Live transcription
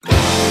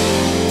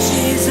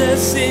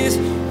Jesus is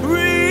real.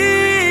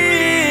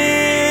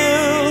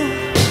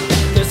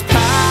 There's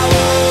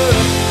power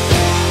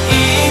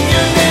in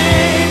your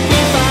name. We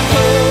find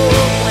hope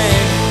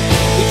when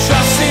we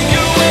trust in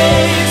your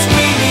ways.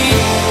 We need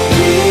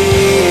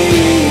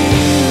real.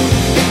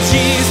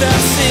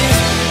 Jesus is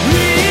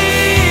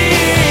real.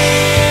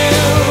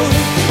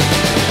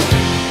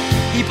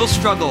 People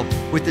struggle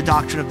with the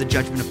doctrine of the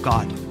judgment of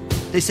God.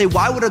 They say,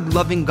 why would a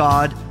loving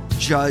God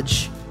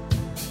judge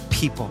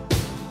people?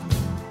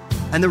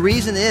 And the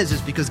reason is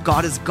because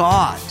God is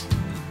God.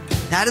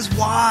 That is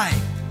why.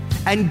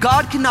 And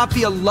God cannot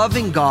be a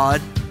loving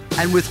God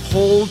and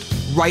withhold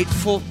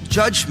rightful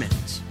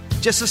judgment.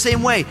 Just the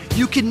same way,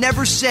 you can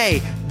never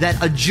say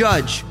that a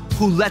judge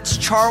who lets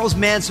Charles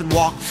Manson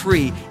walk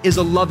free is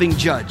a loving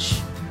judge.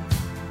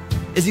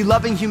 Is he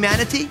loving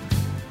humanity?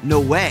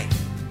 No way.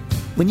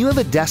 When you have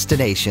a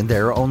destination,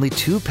 there are only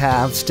two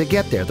paths to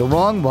get there, the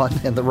wrong one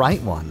and the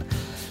right one.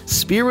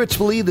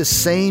 Spiritually, the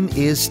same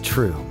is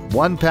true.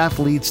 One path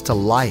leads to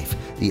life,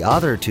 the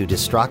other to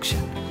destruction.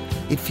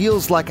 It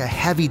feels like a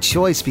heavy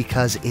choice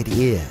because it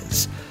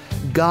is.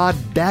 God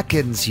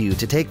beckons you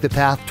to take the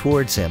path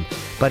towards Him,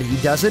 but He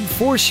doesn't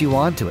force you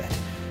onto it.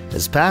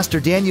 As Pastor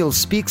Daniel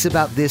speaks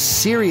about this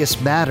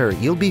serious matter,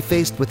 you'll be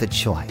faced with a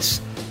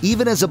choice.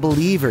 Even as a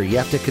believer, you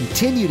have to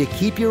continue to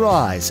keep your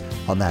eyes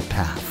on that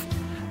path.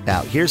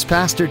 Now, here's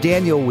Pastor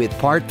Daniel with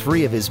part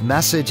 3 of his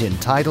message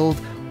entitled,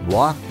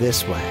 Walk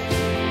This Way.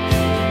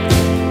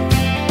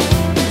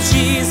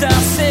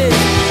 Jesus is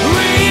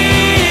real.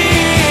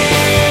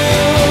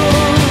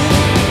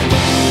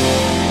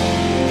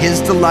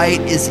 His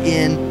delight is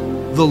in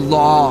the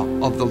law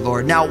of the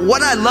Lord. Now,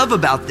 what I love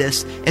about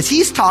this is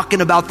he's talking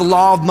about the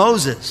law of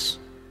Moses.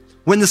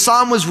 When the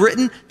Psalm was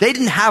written, they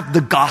didn't have the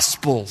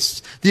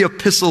Gospels, the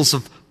epistles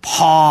of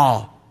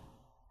Paul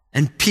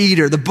and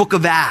Peter, the book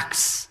of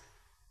Acts.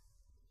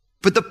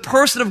 But the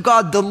person of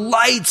God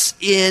delights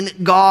in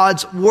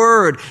God's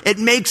word. It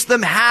makes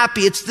them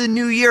happy. It's the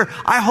new year.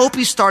 I hope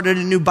you started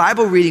a new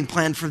Bible reading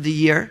plan for the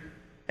year,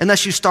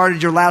 unless you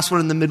started your last one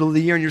in the middle of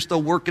the year and you're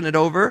still working it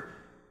over.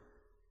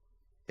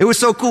 It was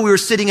so cool. We were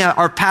sitting at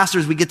our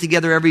pastors. We get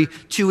together every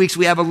 2 weeks.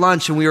 We have a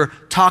lunch and we were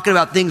talking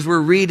about things we're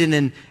reading.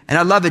 And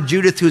I love it.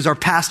 Judith, who's our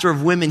pastor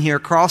of women here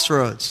at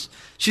Crossroads.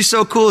 She's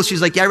so cool.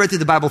 She's like, yeah, I read through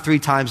the Bible 3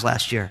 times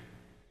last year.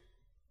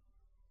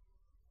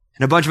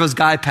 And a bunch of us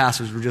guy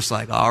pastors were just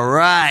like, all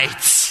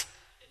right.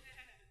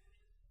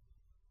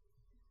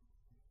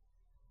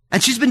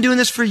 And she's been doing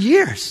this for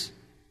years.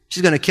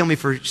 She's going to kill me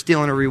for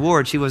stealing a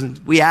reward.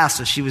 We asked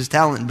her, she was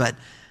telling, but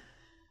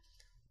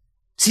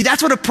see,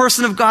 that's what a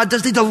person of God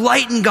does. They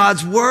delight in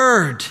God's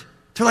word.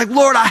 They're like,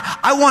 Lord,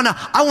 I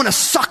want to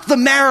suck the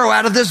marrow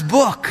out of this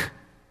book.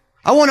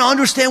 I want to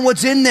understand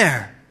what's in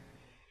there.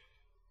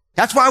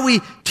 That's why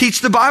we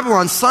teach the Bible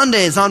on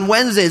Sundays, on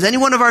Wednesdays, any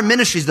one of our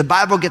ministries, the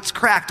Bible gets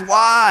cracked.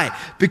 Why?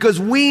 Because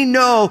we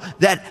know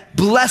that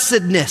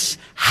blessedness,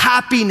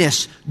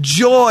 happiness,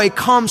 joy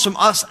comes from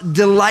us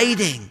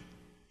delighting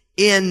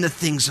in the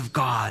things of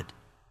God.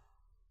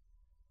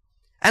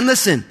 And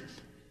listen,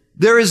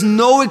 there is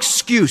no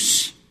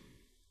excuse.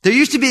 There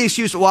used to be an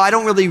excuse, well, I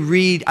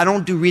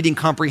don't do reading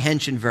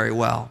comprehension very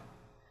well.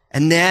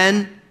 And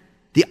then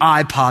the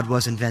iPod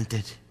was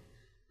invented.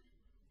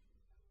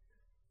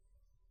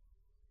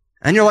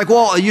 And you're like,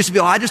 well, it used to be,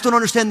 I just don't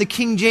understand the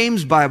King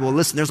James Bible.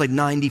 Listen, there's like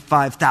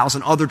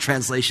 95,000 other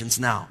translations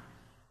now.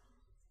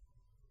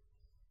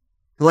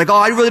 You're like,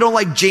 I really don't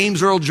like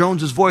James Earl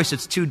Jones's voice.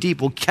 It's too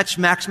deep. Well, catch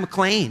Max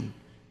McLean.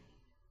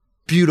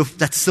 Beautiful,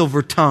 that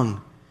silver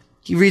tongue.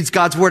 He reads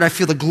God's word. I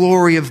feel the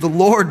glory of the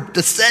Lord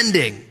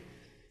descending.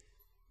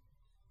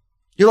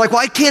 You're like,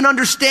 well, I can't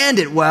understand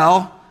it.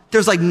 Well,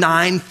 there's like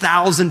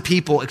 9,000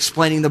 people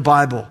explaining the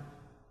Bible.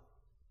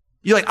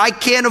 You're like, I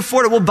can't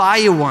afford it. We'll buy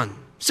you one.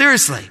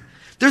 Seriously.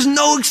 There's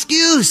no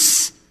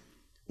excuse.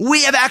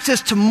 We have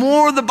access to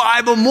more of the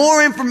Bible,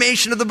 more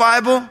information of the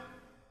Bible.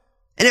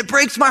 And it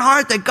breaks my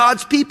heart that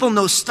God's people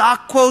know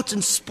stock quotes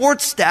and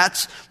sports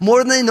stats more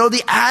than they know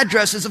the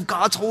addresses of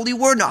God's holy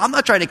word. Now, I'm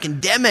not trying to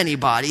condemn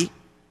anybody.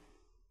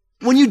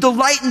 When you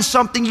delight in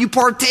something, you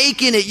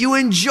partake in it. You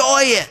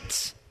enjoy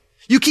it.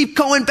 You keep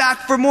going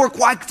back for more.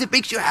 Why? Because it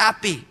makes you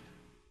happy.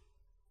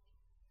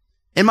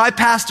 And my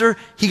pastor,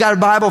 he got a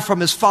Bible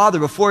from his father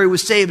before he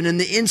was saved. And in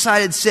the inside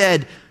it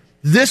said,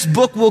 this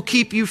book will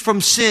keep you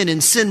from sin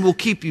and sin will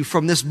keep you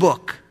from this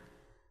book.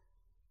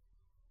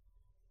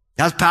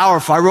 That's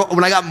powerful.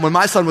 When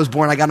my son was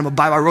born, I got him a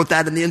Bible. I wrote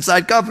that in the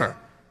inside cover.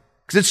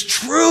 Because it's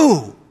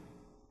true.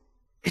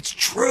 It's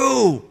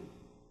true.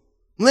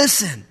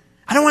 Listen,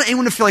 I don't want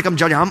anyone to feel like I'm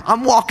judging.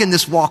 I'm walking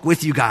this walk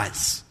with you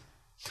guys.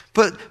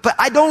 But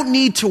I don't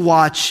need to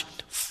watch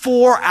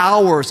 4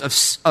 hours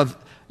of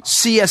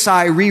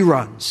CSI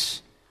reruns.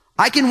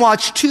 I can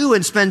watch 2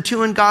 and spend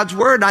 2 in God's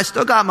word, and I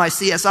still got my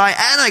CSI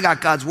and I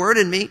got God's word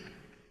in me.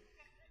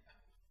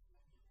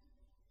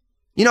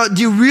 You know,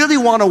 do you really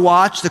want to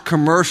watch the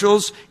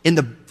commercials in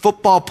the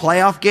football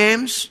playoff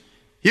games?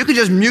 You could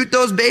just mute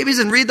those babies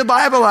and read the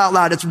Bible out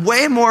loud. It's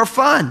way more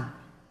fun.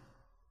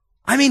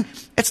 I mean,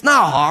 it's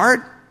not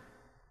hard.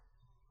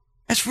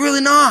 That's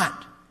really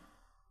not.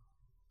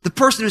 The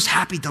person who's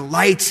happy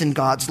delights in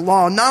God's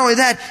law. Not only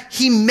that,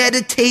 he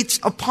meditates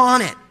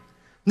upon it.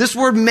 This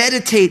word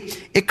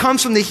meditate, it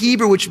comes from the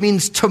Hebrew, which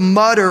means to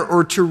mutter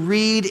or to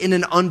read in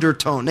an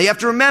undertone. Now you have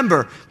to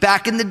remember,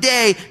 back in the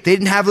day, they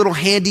didn't have little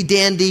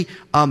handy-dandy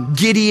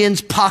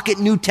Gideon's pocket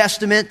New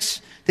Testaments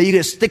that you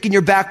just stick in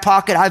your back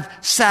pocket. I've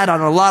sat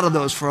on a lot of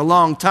those for a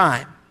long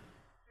time.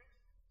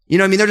 You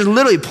know what I mean? They're just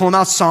literally pulling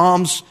out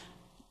Psalms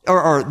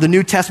or the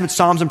New Testament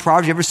Psalms and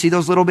Proverbs. You ever see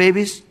those little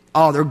babies?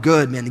 Oh, they're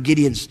good, man. The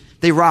Gideons,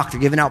 they rock.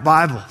 They're giving out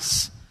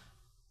Bibles.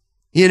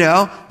 You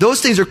know, those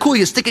things are cool.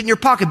 You stick it in your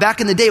pocket. Back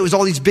in the day, it was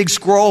all these big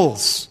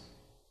scrolls.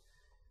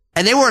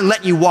 And they weren't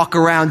letting you walk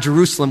around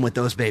Jerusalem with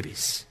those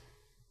babies.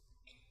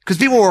 Because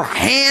people were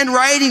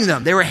handwriting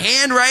them. They were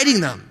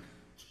handwriting them.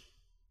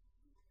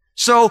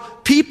 So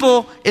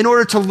people, in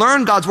order to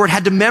learn God's word,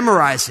 had to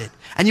memorize it.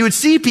 And you would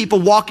see people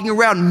walking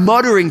around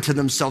muttering to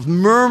themselves,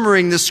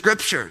 murmuring the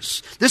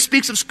scriptures. This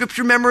speaks of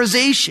scripture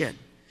memorization.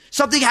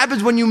 Something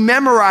happens when you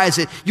memorize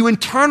it, you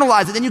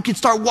internalize it, then you can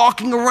start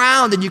walking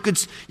around and you can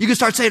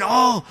start saying,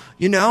 oh,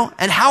 you know,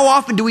 and how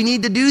often do we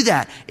need to do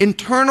that?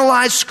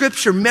 Internalize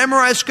scripture,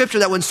 memorize scripture,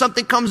 that when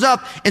something comes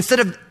up, instead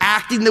of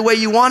acting the way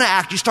you want to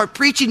act, you start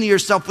preaching to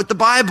yourself with the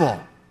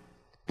Bible.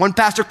 One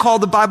pastor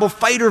called the Bible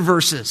fighter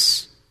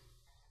verses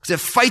because it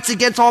fights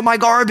against all my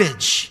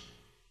garbage.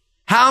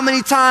 How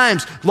many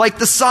times, like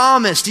the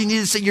psalmist, you need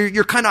to say,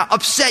 you're kind of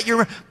upset.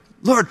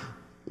 Lord,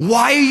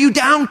 why are you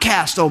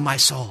downcast, oh my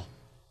soul?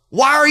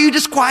 Why are you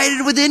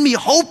disquieted within me?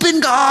 Hope in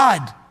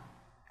God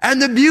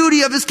and the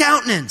beauty of his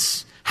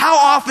countenance. How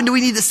often do we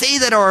need to say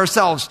that to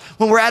ourselves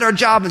when we're at our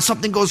job and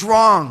something goes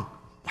wrong?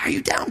 Why are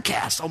you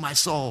downcast, oh my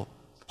soul?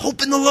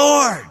 Hope in the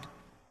Lord.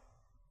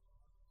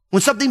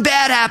 When something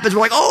bad happens,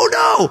 we're like, oh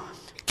no,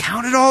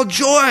 count it all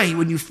joy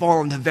when you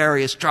fall into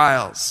various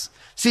trials.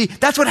 See,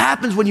 that's what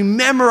happens when you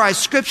memorize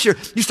scripture.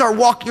 You start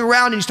walking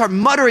around and you start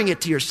muttering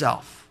it to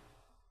yourself.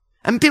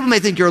 And people may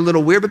think you're a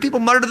little weird, but people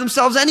mutter to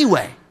themselves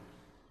anyway.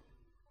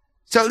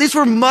 So at least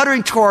we're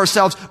muttering to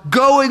ourselves,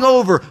 going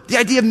over. The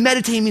idea of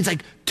meditating means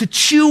like to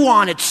chew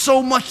on it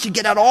so much to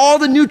get out all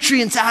the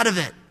nutrients out of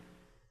it.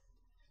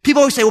 People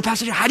always say, well,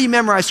 Pastor, how do you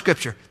memorize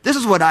scripture? This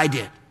is what I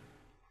did.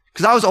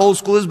 Because I was old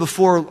school. This was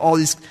before all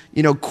these,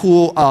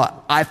 cool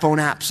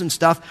iPhone apps and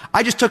stuff.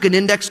 I just took an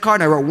index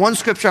card and I wrote one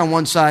scripture on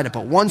one side. I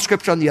put one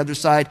scripture on the other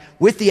side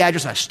with the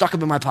address. I stuck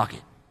them in my pocket.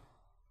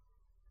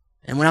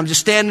 And when I'm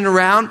just standing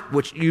around,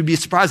 which you'd be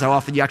surprised how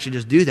often you actually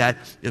just do that,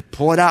 you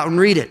pull it out and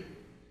read it.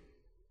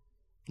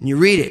 And you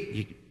read it,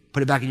 you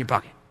put it back in your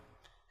pocket.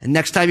 And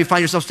next time you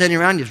find yourself standing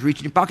around, you just reach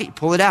in your pocket, you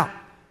pull it out.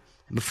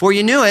 And before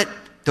you knew it,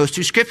 those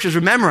two scriptures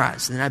were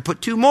memorized. And then I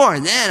put two more,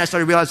 and then I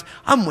started to realize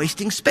I'm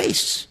wasting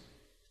space.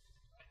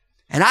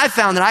 And I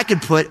found that I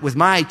could put, with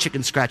my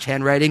chicken scratch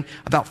handwriting,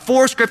 about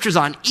 4 scriptures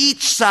on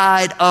each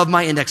side of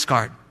my index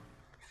card.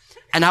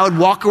 And I would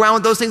walk around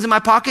with those things in my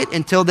pocket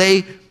until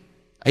I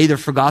either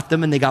forgot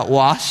them and they got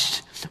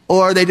washed,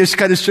 or they just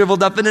kind of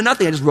shriveled up into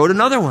nothing. I just wrote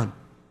another one.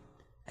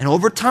 And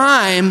over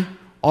time,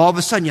 all of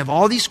a sudden, you have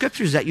all these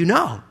scriptures that you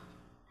know.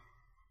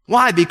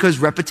 Why? Because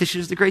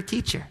repetition is the great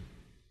teacher.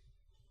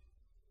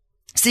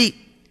 See,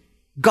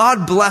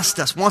 God blessed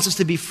us, wants us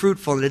to be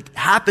fruitful, and it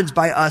happens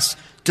by us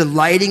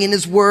delighting in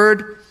his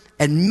word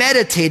and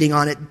meditating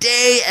on it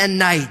day and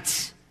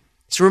night.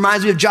 This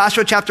reminds me of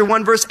Joshua chapter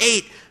 1, verse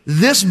 8.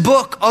 This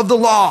book of the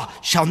law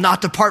shall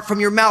not depart from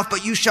your mouth,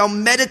 but you shall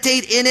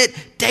meditate in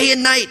it day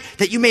and night,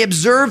 that you may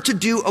observe to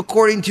do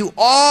according to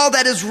all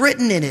that is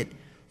written in it.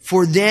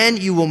 For then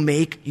you will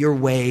make your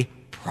way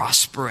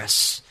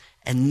prosperous,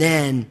 and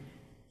then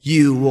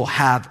you will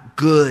have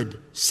good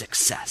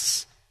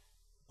success.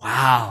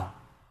 Wow.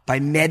 By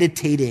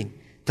meditating,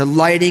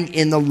 delighting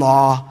in the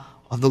law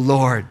of the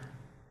Lord.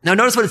 Now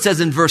notice what it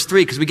says in verse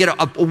 3, because we get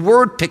a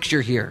word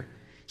picture here.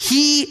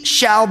 He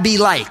shall be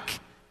like.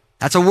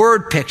 That's a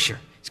word picture.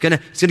 It's gonna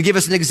give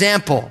us an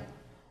example.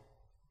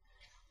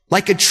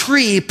 Like a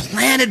tree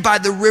planted by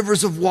the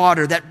rivers of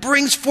water that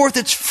brings forth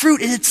its fruit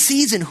in its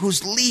season,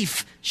 whose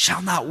leaf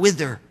shall not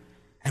wither,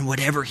 and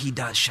whatever he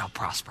does shall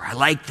prosper. I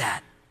like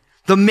that.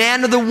 The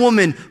man or the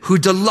woman who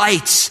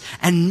delights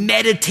and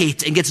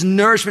meditates and gets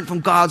nourishment from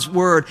God's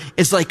word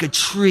is like a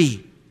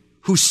tree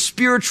whose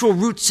spiritual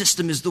root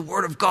system is the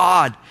word of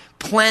God.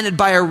 Planted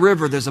by a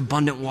river, there's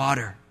abundant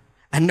water.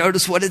 And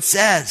notice what it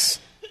says.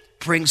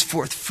 Brings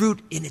forth fruit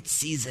in its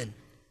season.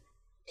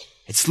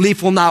 Its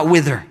leaf will not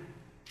wither,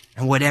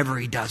 and whatever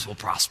he does will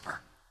prosper.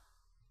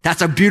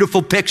 That's a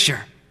beautiful picture.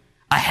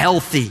 A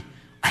healthy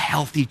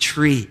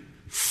tree.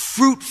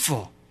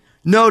 Fruitful.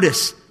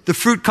 Notice, the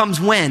fruit comes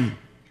when?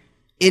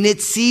 In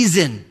its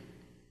season.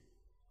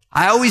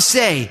 I always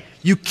say,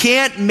 you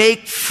can't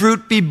make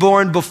fruit be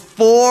born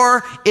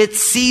before its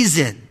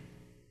season.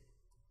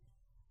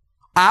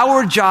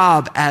 Our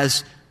job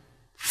as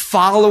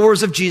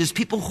followers of Jesus,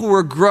 people who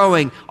are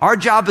growing, our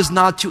job is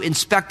not to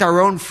inspect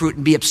our own fruit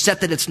and be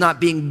upset that it's not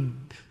being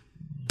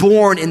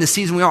born in the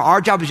season we are.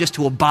 Our job is just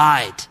to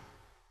abide.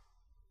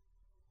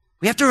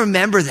 We have to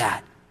remember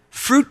that.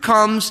 Fruit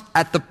comes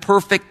at the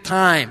perfect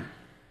time.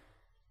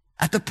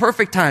 at the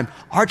perfect time.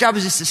 Our job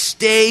is just to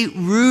stay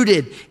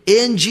rooted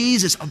in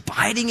Jesus,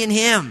 abiding in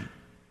him.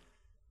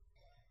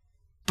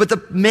 But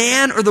the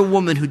man or the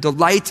woman who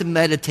delights and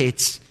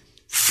meditates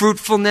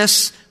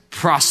fruitfulness,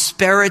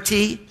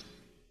 prosperity,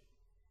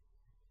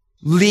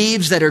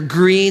 leaves that are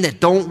green, that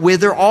don't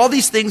wither, all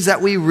these things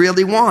that we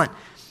really want.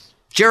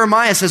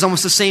 Jeremiah says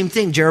almost the same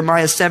thing.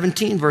 Jeremiah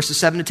 17, verses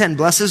 7 to 10.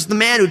 Blessed is the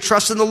man who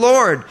trusts in the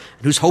Lord,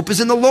 and whose hope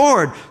is in the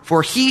Lord.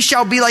 For he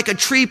shall be like a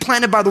tree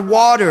planted by the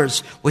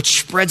waters,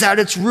 which spreads out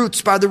its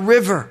roots by the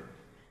river,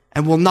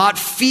 and will not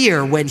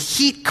fear when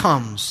heat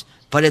comes,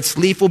 but its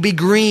leaf will be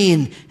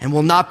green, and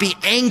will not be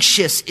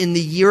anxious in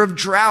the year of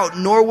drought,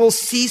 nor will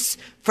cease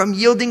from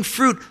yielding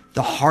fruit.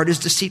 The heart is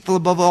deceitful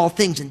above all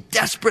things, and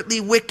desperately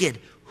wicked.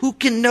 Who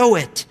can know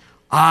it?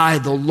 I,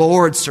 the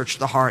Lord, search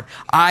the heart.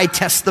 I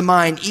test the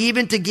mind,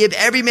 even to give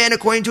every man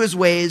according to his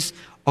ways,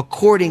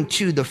 according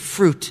to the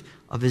fruit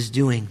of his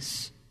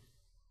doings.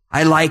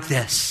 I like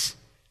this.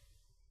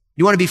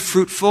 You want to be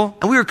fruitful?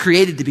 And we were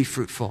created to be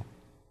fruitful.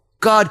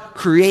 God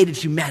created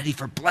humanity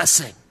for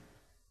blessing.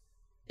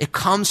 It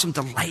comes from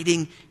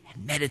delighting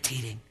and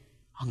meditating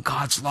on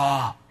God's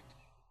law,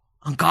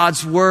 on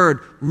God's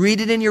word.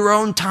 Read it in your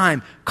own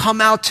time.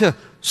 Come out to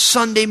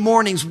Sunday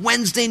mornings,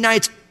 Wednesday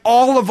nights,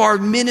 all of our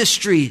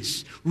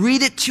ministries.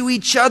 Read it to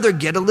each other.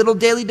 Get a little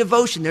daily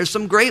devotion. There's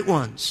some great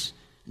ones.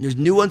 And there's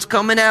new ones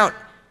coming out.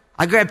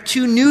 I grabbed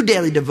 2 new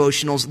daily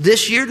devotionals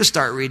this year to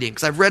start reading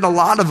because I've read a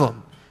lot of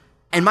them.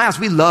 In my house,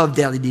 we love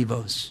daily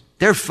devos.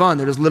 They're fun.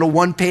 They're just little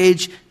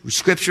one-page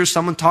scriptures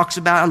someone talks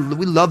about.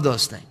 We love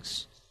those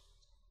things.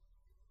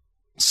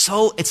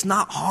 So it's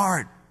not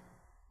hard.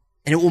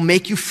 And it will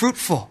make you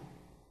fruitful,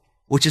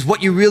 which is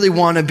what you really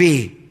want to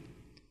be.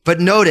 But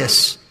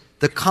notice,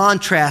 the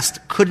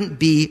contrast couldn't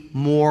be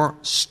more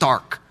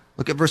stark.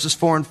 Look at verses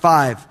 4 and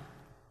 5.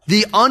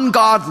 The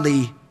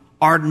ungodly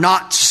are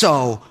not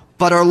so,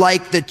 but are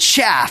like the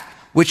chaff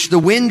which the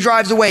wind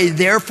drives away.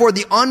 Therefore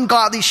the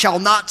ungodly shall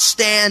not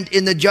stand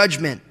in the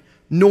judgment,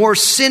 nor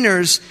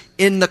sinners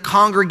in the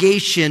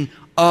congregation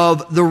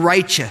of the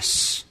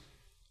righteous.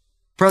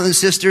 Brothers and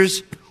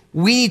sisters,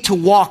 we need to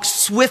walk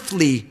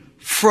swiftly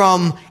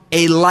from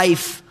a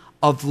life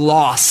of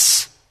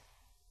loss.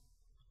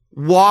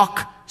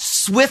 Walk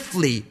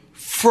swiftly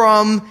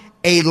from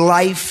a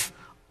life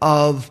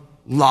of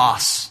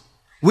loss.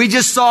 We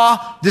just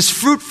saw this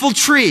fruitful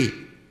tree,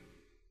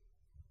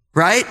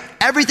 right?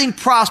 Everything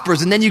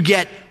prospers, and then you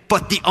get,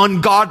 but the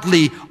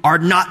ungodly are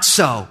not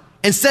so.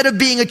 Instead of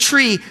being a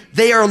tree,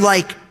 they are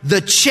like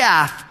the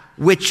chaff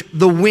which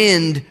the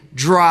wind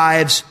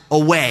drives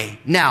away.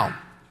 Now,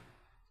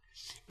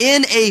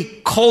 in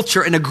a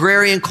culture, an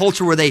agrarian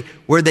culture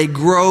where they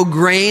grow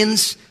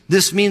grains,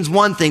 this means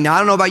one thing. Now, I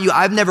don't know about you.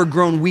 I've never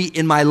grown wheat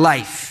in my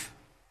life.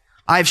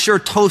 I've sure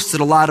toasted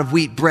a lot of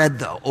wheat bread,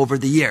 though, over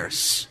the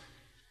years.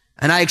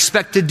 And I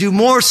expect to do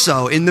more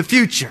so in the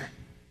future.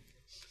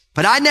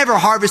 But I never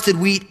harvested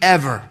wheat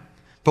ever.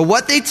 But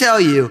what they tell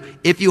you,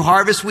 if you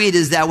harvest wheat,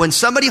 is that when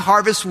somebody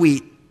harvests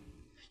wheat,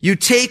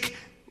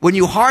 when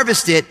you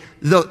harvest it,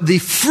 the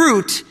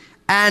fruit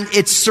and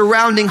its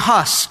surrounding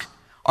husk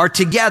are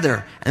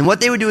together. And what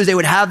they would do is they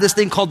would have this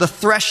thing called the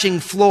threshing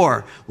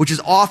floor, which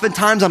is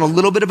oftentimes on a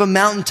little bit of a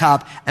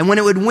mountaintop. And when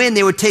it would win,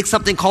 they would take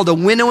something called a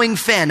winnowing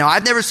fan. Now,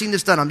 I've never seen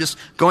this done. I'm just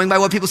going by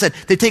what people said.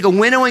 They take a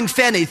winnowing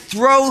fan, they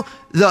throw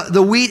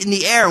the wheat in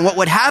the air, and what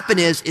would happen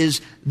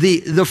is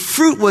the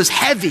fruit was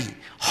heavy,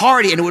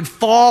 hardy, and it would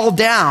fall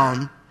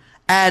down,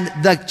 and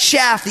the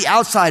chaff, the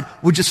outside,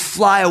 would just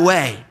fly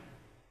away.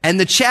 And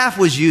the chaff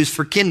was used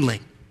for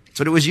kindling. That's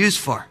what it was used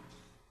for.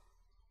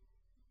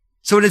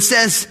 So when it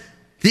says,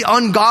 the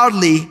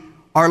ungodly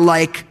are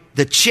like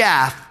the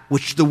chaff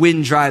which the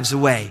wind drives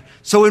away.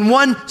 So in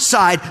one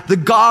side, the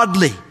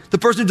godly, the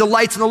person who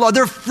delights in the law,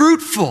 they're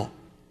fruitful.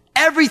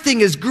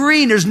 Everything is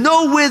green. There's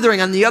no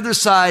withering. On the other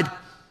side,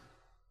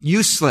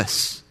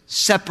 useless,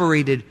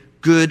 separated,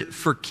 good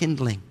for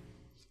kindling.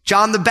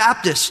 John the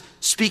Baptist,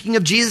 speaking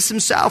of Jesus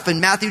himself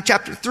in Matthew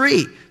chapter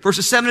 3,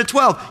 verses 7 to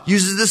 12,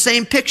 uses the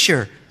same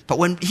picture. But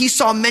when he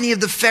saw many of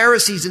the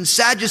Pharisees and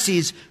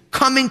Sadducees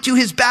coming to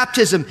his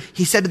baptism,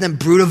 he said to them,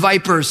 brood of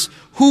vipers,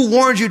 who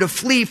warned you to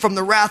flee from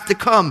the wrath to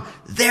come?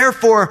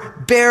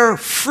 Therefore bear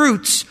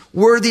fruits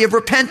worthy of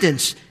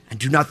repentance, and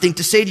do not think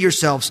to say to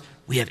yourselves,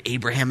 we have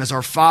Abraham as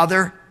our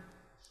father.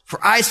 For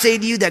I say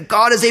to you that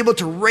God is able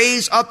to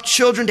raise up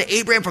children to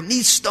Abraham from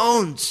these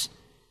stones.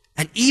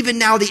 And even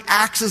now the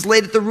axe is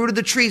laid at the root of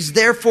the trees.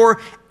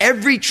 Therefore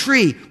every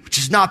tree which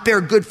does not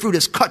bear good fruit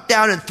is cut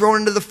down and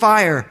thrown into the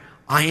fire.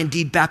 I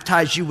indeed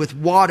baptize you with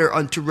water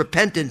unto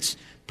repentance,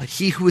 but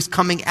he who is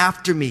coming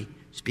after me,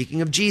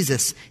 speaking of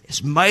Jesus,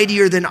 is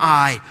mightier than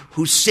I,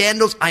 whose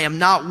sandals I am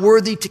not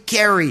worthy to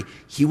carry.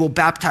 He will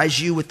baptize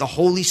you with the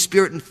Holy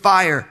Spirit and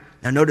fire.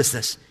 Now notice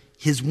this.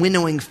 His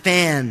winnowing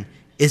fan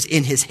is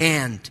in his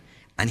hand,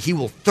 and he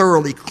will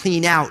thoroughly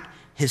clean out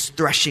his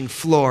threshing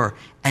floor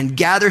and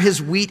gather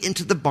his wheat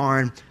into the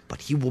barn,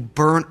 but he will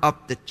burn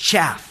up the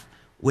chaff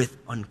with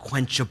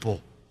unquenchable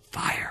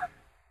fire.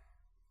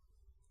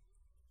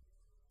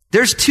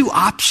 There's 2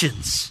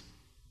 options.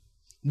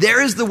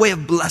 There is the way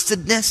of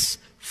blessedness,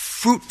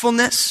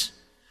 fruitfulness,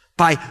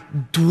 by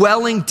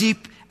dwelling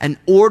deep and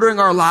ordering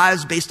our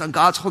lives based on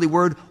God's holy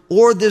word,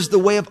 or there's the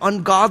way of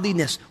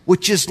ungodliness,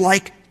 which is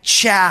like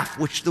chaff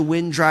which the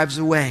wind drives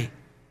away.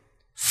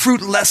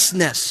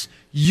 Fruitlessness,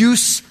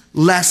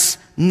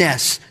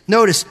 uselessness.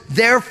 Notice,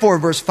 therefore,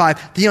 verse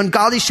 5, the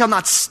ungodly shall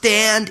not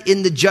stand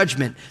in the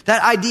judgment.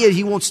 That idea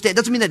he won't stand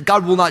doesn't mean that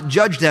God will not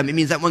judge them. It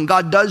means that when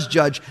God does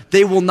judge,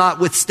 they will not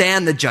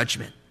withstand the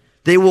judgment.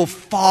 They will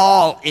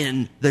fall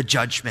in the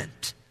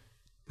judgment.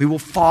 We will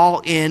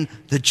fall in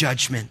the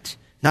judgment.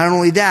 Not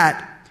only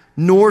that,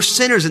 nor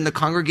sinners in the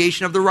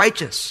congregation of the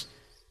righteous.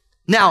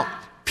 Now,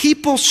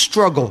 people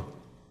struggle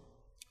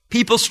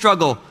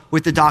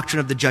with the doctrine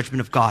of the judgment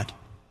of God.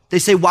 They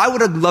say, why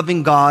would a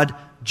loving God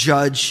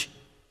judge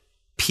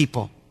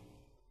people?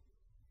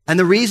 And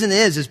the reason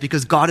is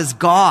because God is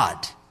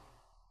God.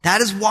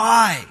 That is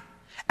why.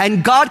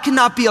 And God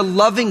cannot be a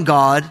loving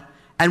God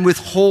and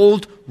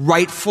withhold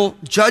rightful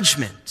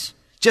judgment.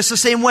 Just the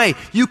same way,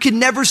 you can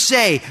never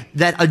say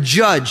that a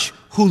judge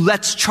who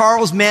lets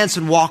Charles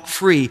Manson walk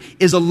free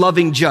is a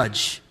loving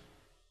judge.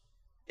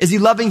 Is he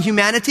loving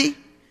humanity?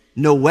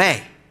 No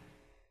way.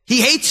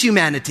 He hates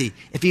humanity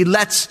if he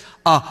lets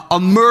a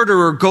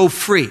murderer go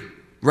free,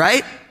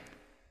 right?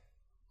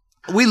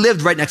 We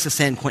lived right next to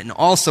San Quentin,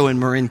 also in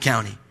Marin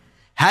County.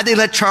 Had they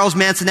let Charles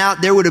Manson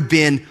out, there would have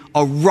been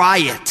a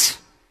riot.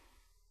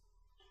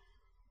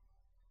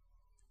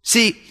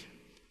 See,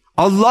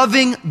 a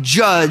loving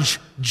judge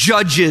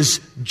judges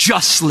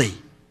justly.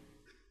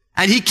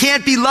 And he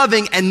can't be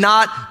loving and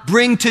not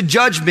bring to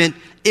judgment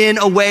in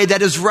a way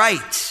that is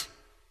right.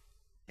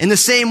 In the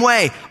same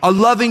way, a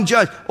loving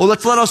judge,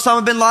 let's let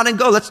Osama bin Laden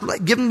go. Let's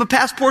give him a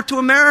passport to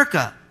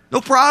America.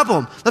 No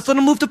problem. Let's let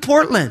him move to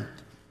Portland.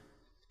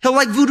 He'll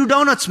like Voodoo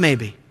Donuts,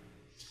 maybe.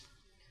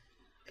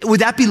 Would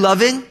that be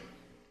loving?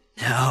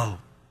 No.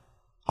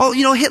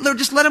 Hitler,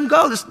 just let him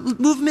go. Just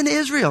move him into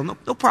Israel.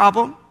 No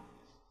problem.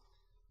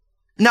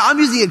 Now, I'm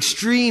using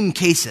extreme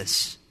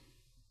cases.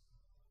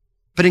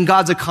 But in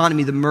God's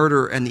economy, the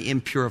murderer and the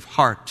impure of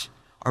heart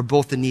are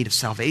both in need of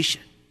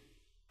salvation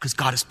because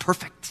God is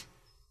perfect.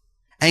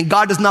 And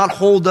God does not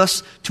hold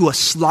us to a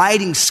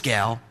sliding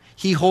scale.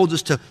 He holds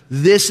us to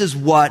this is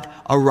what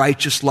a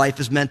righteous life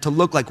is meant to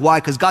look like. Why?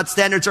 Because God's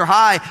standards are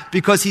high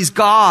because he's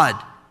God.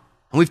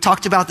 And we've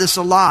talked about this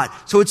a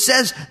lot. So it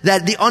says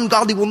that the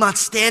ungodly will not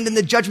stand in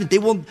the judgment.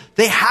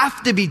 They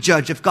have to be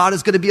judged if God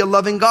is going to be a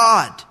loving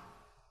God.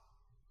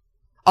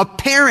 A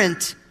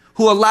parent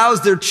who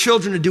allows their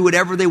children to do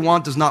whatever they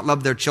want does not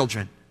love their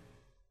children.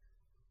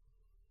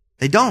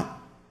 They don't.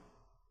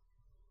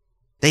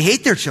 They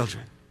hate their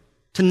children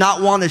to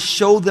not want to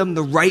show them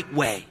the right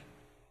way.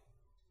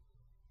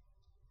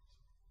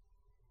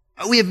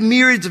 We have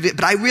myriads of it,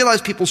 but I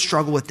realize people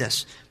struggle with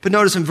this. But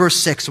notice in verse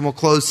 6, and we'll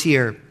close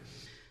here.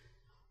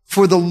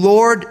 For the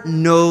Lord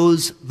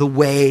knows the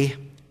way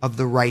of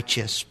the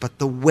righteous, but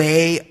the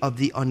way of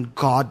the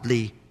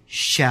ungodly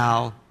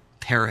shall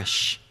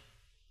perish.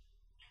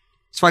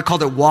 That's why I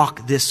called it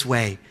walk this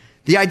way.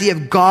 The idea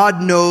of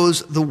God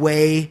knows the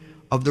way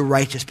of the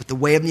righteous, but the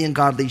way of the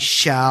ungodly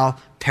shall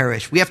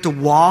perish. We have to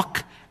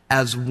walk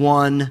as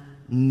one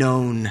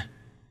known.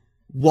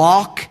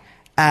 Walk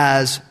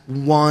as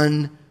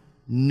one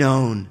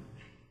known.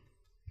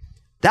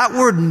 That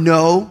word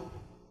know,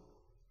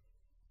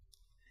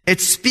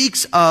 it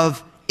speaks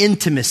of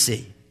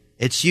intimacy.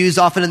 It's used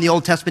often in the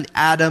Old Testament.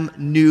 Adam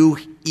knew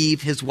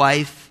Eve, his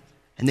wife,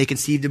 and they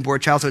conceived and bore a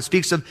child. So it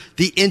speaks of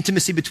the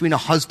intimacy between a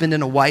husband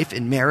and a wife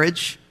in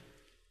marriage.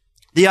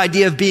 The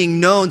idea of being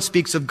known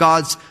speaks of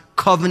God's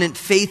covenant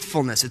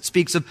faithfulness. It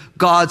speaks of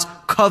God's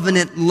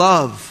covenant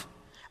love.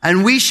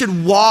 And we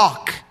should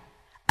walk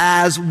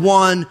as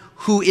one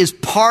who is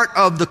part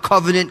of the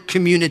covenant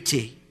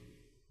community.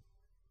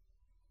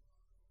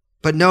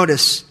 But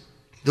notice,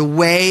 the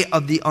way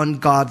of the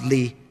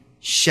ungodly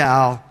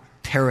shall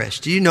perish.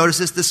 Do you notice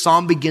this? This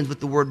psalm begins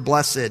with the word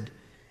blessed,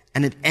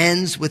 and it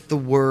ends with the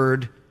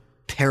word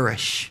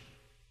perish.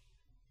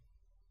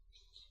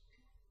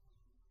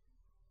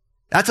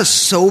 That's a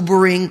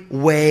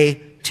sobering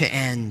way to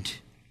end.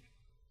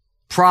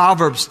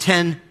 Proverbs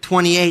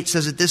 10:28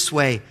 says it this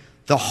way,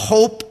 the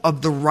hope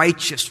of the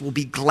righteous will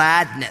be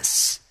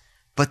gladness,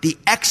 but the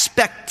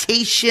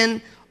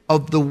expectation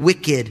of the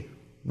wicked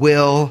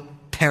will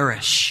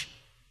perish.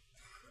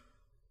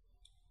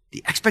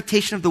 The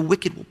expectation of the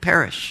wicked will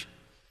perish.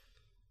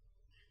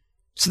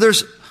 So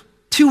there's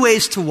two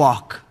ways to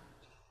walk.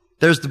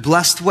 There's the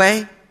blessed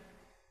way,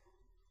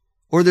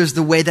 or there's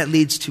the way that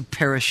leads to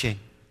perishing.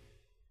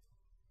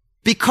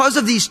 Because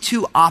of these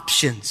two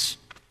options,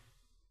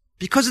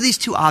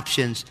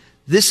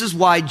 this is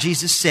why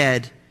Jesus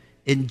said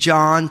in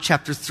John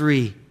chapter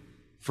 3,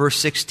 verse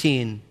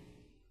 16,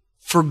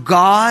 for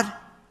God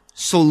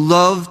so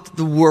loved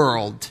the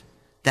world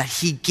that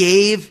he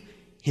gave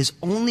his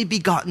only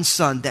begotten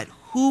Son, that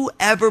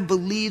whoever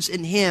believes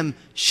in him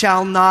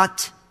shall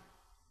not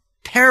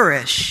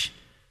perish,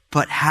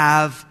 but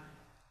have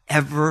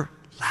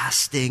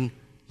everlasting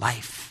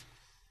life.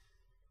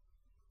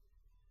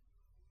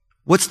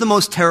 What's the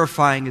most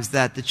terrifying is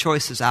that the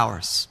choice is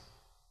ours.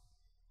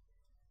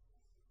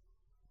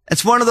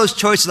 It's one of those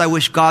choices I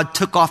wish God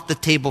took off the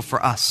table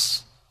for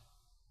us.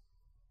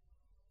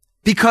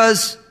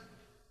 Because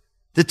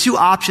the two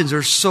options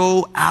are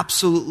so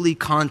absolutely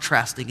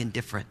contrasting and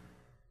different.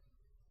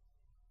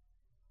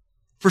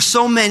 For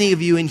so many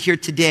of you in here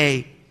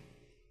today,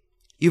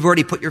 you've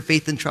already put your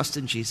faith and trust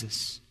in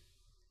Jesus.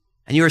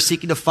 And you are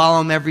seeking to follow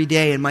him every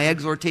day. And my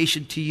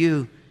exhortation to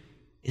you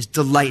is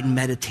delight and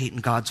meditate in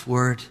God's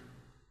word.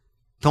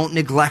 Don't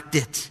neglect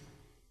it.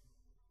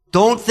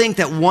 Don't think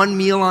that one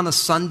meal on a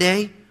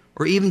Sunday,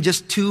 or even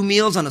just 2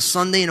 meals on a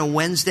Sunday and a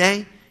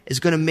Wednesday, is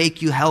going to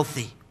make you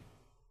healthy.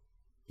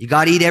 You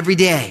got to eat every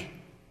day.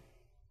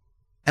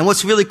 And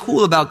what's really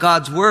cool about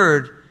God's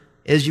word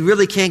is you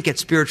really can't get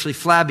spiritually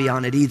flabby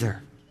on it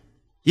either.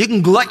 You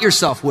can glut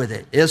yourself with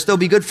it. It'll still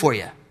be good for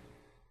you.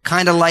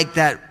 Kind of like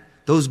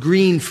those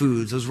green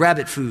foods, those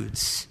rabbit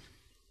foods.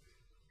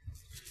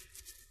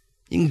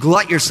 You can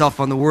glut yourself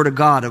on the word of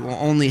God. It will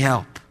only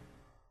help.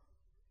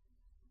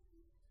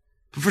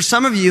 But for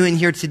some of you in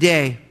here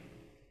today,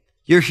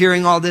 you're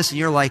hearing all this and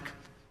you're like,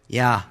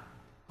 yeah,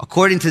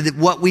 according to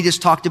what we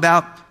just talked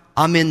about,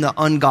 I'm in the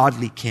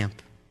ungodly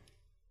camp.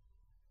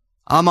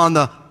 I'm on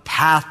the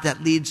path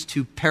that leads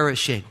to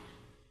perishing.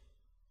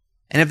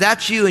 And if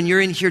that's you and you're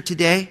in here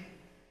today,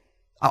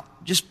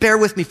 just bear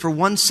with me for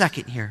 1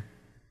 second here.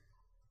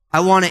 I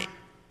want to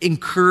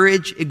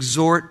encourage,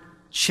 exhort,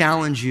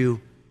 challenge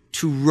you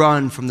to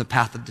run from the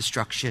path of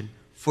destruction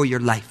for your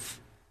life.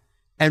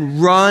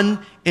 And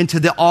run into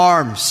the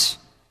arms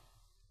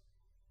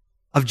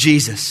of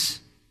Jesus.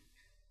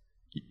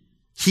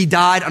 He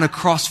died on a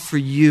cross for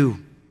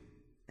you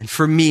and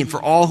for me and for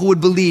all who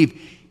would believe.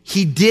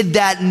 He did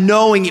that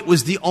knowing it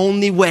was the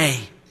only way.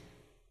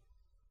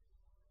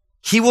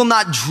 He will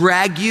not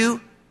drag you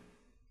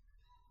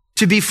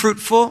to be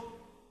fruitful.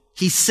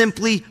 He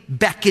simply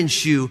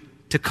beckons you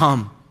to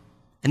come.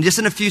 And just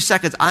in a few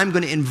seconds, I'm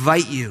going to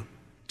invite you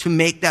to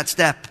make that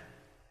step,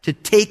 to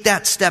take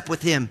that step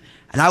with him.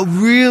 And I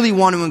really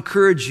want to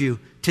encourage you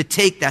to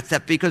take that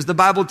step because the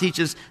Bible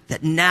teaches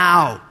that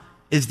now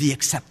is the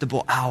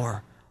acceptable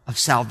hour of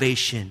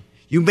salvation.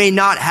 You may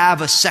not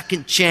have a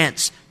second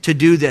chance to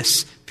do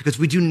this because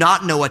we do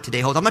not know what today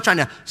holds. I'm not trying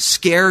to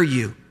scare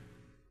you,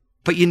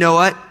 but you know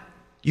what?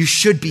 You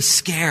should be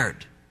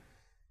scared.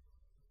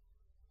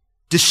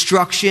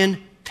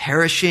 Destruction,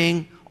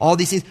 perishing, all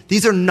these things,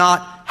 these are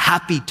not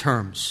happy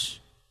terms.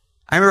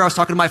 I remember I was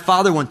talking to my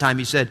father one time.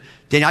 He said,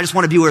 Daniel, I just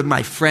want to be where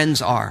my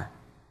friends are.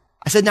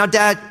 I said, now,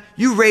 Dad,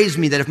 you raised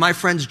me that if my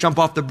friends jump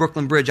off the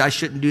Brooklyn Bridge, I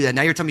shouldn't do that.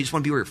 Now you're telling me you just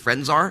want to be where your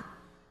friends are?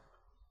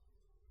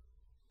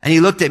 And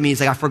he looked at me. He's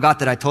like, I forgot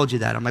that I told you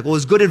that. I'm like, well, it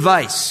was good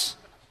advice.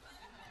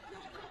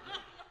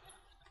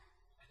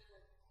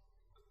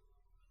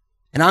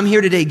 And I'm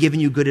here today giving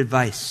you good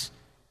advice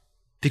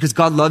because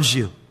God loves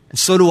you, and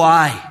so do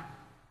I.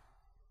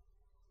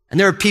 And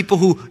there are people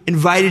who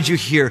invited you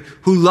here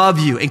who love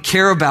you and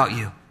care about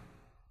you. And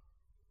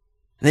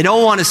they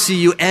don't want to see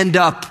you end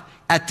up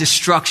at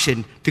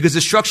destruction because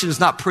destruction is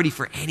not pretty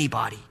for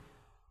anybody.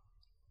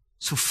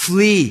 So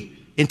flee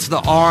into the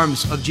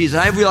arms of Jesus.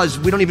 And I realize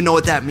we don't even know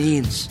what that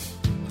means.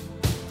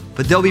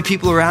 But there'll be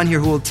people around here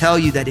who will tell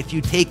you that if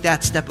you take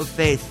that step of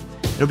faith,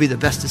 it'll be the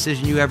best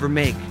decision you ever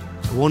make.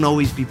 It won't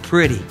always be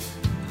pretty,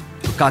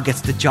 but God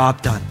gets the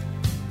job done.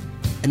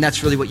 And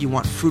that's really what you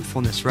want,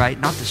 fruitfulness, right?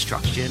 Not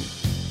destruction.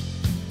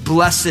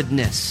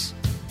 Blessedness,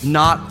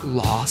 not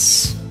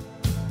loss.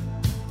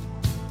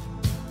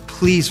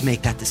 Please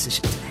make that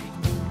decision today.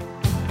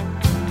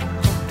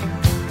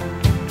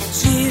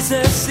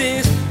 Jesus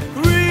is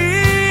real.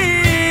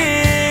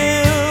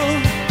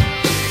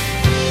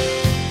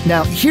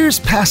 Now, here's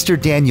Pastor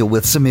Daniel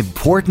with some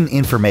important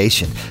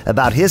information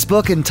about his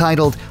book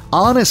entitled,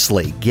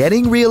 Honestly,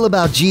 Getting Real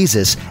About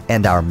Jesus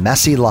and Our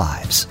Messy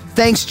Lives.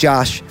 Thanks,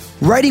 Josh.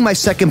 Writing my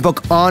second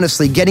book,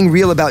 Honestly, Getting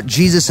Real About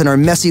Jesus and Our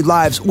Messy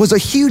Lives, was a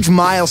huge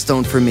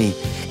milestone for me.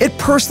 It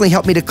personally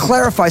helped me to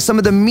clarify some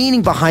of the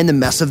meaning behind the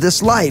mess of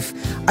this life.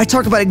 I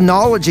talk about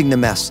acknowledging the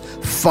mess,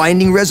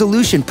 finding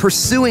resolution,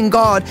 pursuing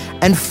God,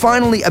 and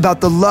finally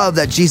about the love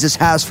that Jesus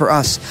has for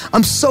us.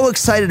 I'm so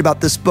excited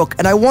about this book,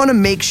 and I want to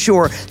make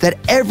sure that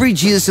every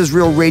Jesus is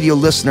Real radio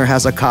listener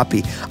has a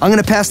copy. I'm going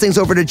to pass things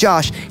over to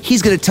Josh.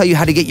 He's going to tell you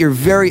how to get your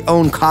very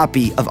own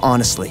copy of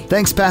Honestly.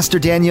 Thanks, Pastor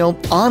Daniel.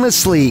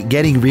 Honestly,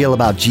 Getting Real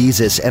About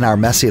Jesus and Our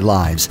Messy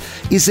Lives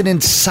is an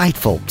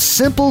insightful,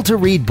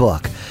 simple-to-read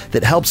book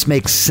that helps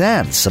make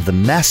sense of the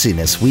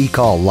messiness we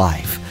call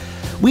life.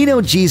 We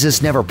know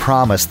Jesus never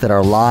promised that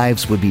our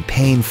lives would be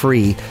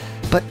pain-free,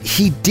 but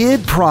he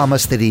did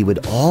promise that he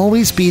would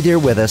always be there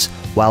with us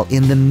while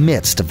in the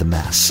midst of the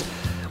mess.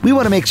 We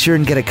want to make sure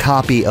and get a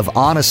copy of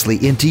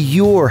Honestly into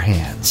your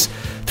hands.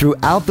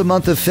 Throughout the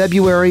month of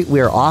February, we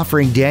are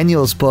offering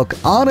Daniel's book,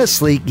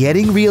 Honestly,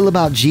 Getting Real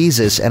About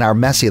Jesus and Our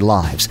Messy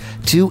Lives,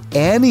 to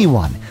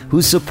anyone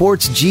who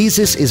supports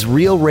Jesus is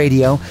Real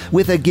Radio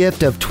with a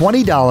gift of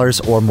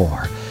 $20 or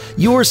more.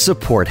 Your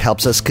support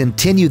helps us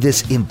continue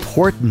this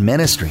important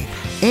ministry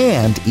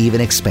and even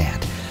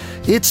expand.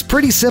 It's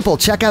pretty simple.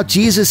 Check out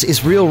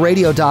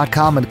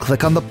JesusIsRealRadio.com and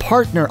click on the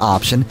partner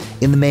option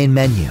in the main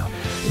menu.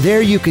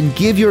 There you can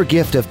give your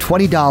gift of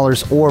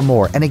 $20 or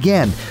more. And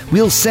again,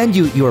 we'll send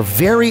you your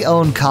very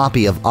own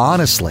copy of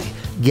Honestly,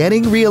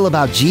 Getting Real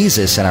About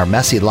Jesus and Our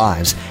Messy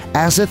Lives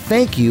as a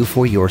thank you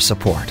for your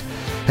support.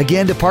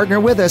 Again, to partner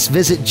with us,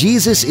 visit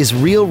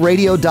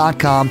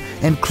JesusIsRealRadio.com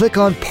and click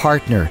on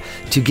Partner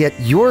to get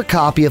your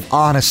copy of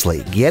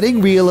Honestly,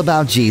 Getting Real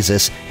About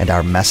Jesus and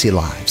Our Messy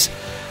Lives.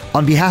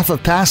 On behalf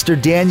of Pastor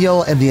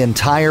Daniel and the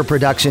entire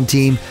production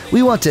team,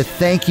 we want to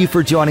thank you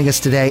for joining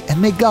us today,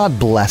 and may God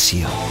bless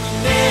you.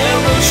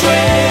 Narrow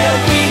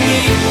trail we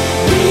need.